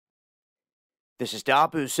This is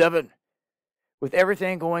Dabu7. With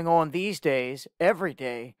everything going on these days, every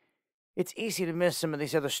day, it's easy to miss some of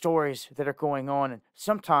these other stories that are going on. And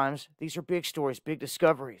sometimes these are big stories, big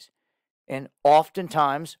discoveries. And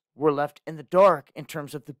oftentimes we're left in the dark in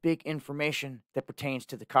terms of the big information that pertains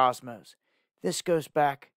to the cosmos. This goes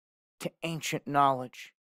back to ancient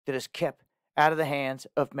knowledge that is kept out of the hands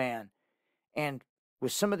of man. And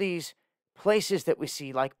with some of these places that we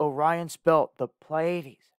see, like Orion's belt, the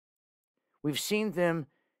Pleiades, we've seen them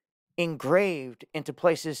engraved into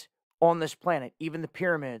places on this planet, even the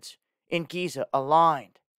pyramids in Giza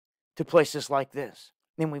aligned to places like this.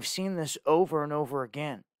 And we've seen this over and over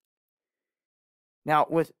again. Now,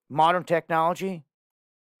 with modern technology,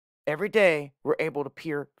 every day we're able to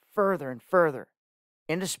peer further and further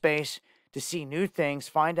into space to see new things,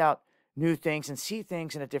 find out new things, and see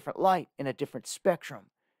things in a different light, in a different spectrum.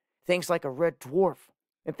 Things like a red dwarf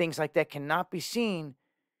and things like that cannot be seen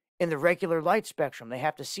in the regular light spectrum. They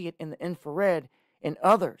have to see it in the infrared and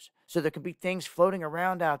others. So there could be things floating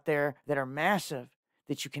around out there that are massive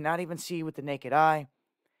that you cannot even see with the naked eye.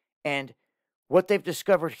 And what they've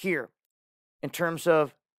discovered here in terms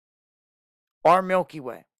of our Milky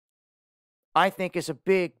Way, I think is a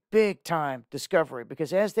big, big time discovery,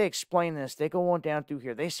 because as they explain this, they go on down through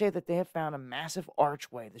here. They say that they have found a massive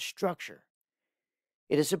archway, the structure.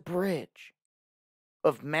 It is a bridge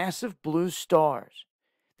of massive blue stars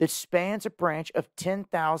that spans a branch of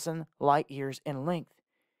 10,000 light years in length.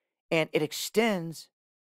 And it extends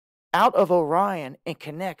out of Orion and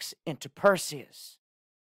connects into Perseus.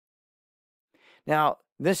 Now,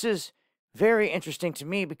 this is very interesting to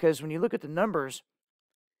me because when you look at the numbers,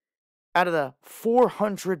 out of the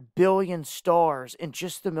 400 billion stars in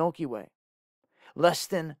just the Milky Way, less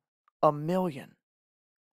than 1 million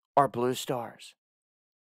are blue stars.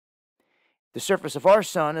 The surface of our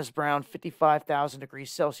sun is around 55,000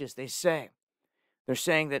 degrees Celsius, they say. They're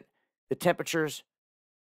saying that the temperatures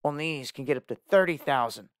on these can get up to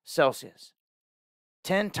 30,000 Celsius,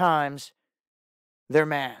 10 times their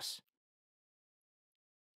mass.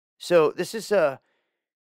 So this is a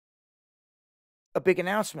big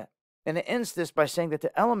announcement. And it ends this by saying that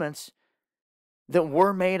the elements that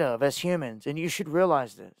we're made of as humans, and you should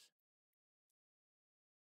realize this,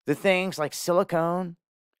 the things like silicone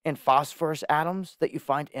and phosphorus atoms that you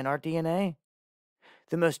find in our DNA,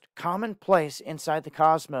 the most common place inside the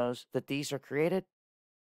cosmos that these are created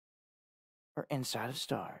are inside of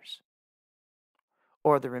stars,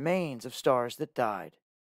 or the remains of stars that died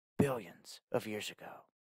billions of years ago.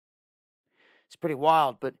 It's pretty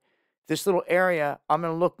wild, but this little area I'm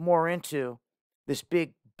going to look more into, this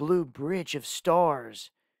big blue bridge of stars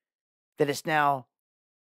that is now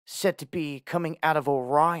said to be coming out of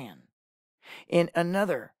Orion. In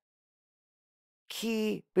another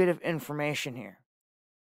key bit of information here,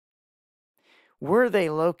 where they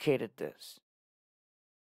located this,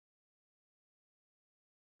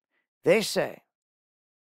 they say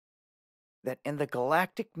that in the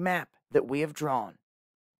galactic map that we have drawn,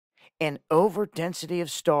 an overdensity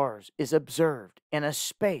of stars is observed in a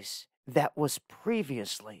space that was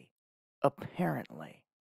previously apparently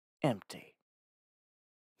empty.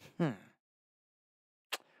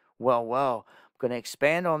 Well, I'm going to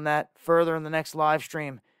expand on that further in the next live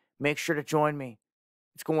stream. Make sure to join me.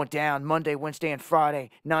 It's going down Monday, Wednesday, and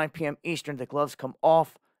Friday, 9 p.m. Eastern. The gloves come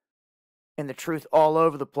off and the truth all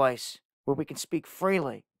over the place, where we can speak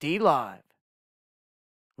freely. D Live.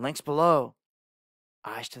 Links below.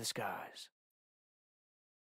 Eyes to the skies.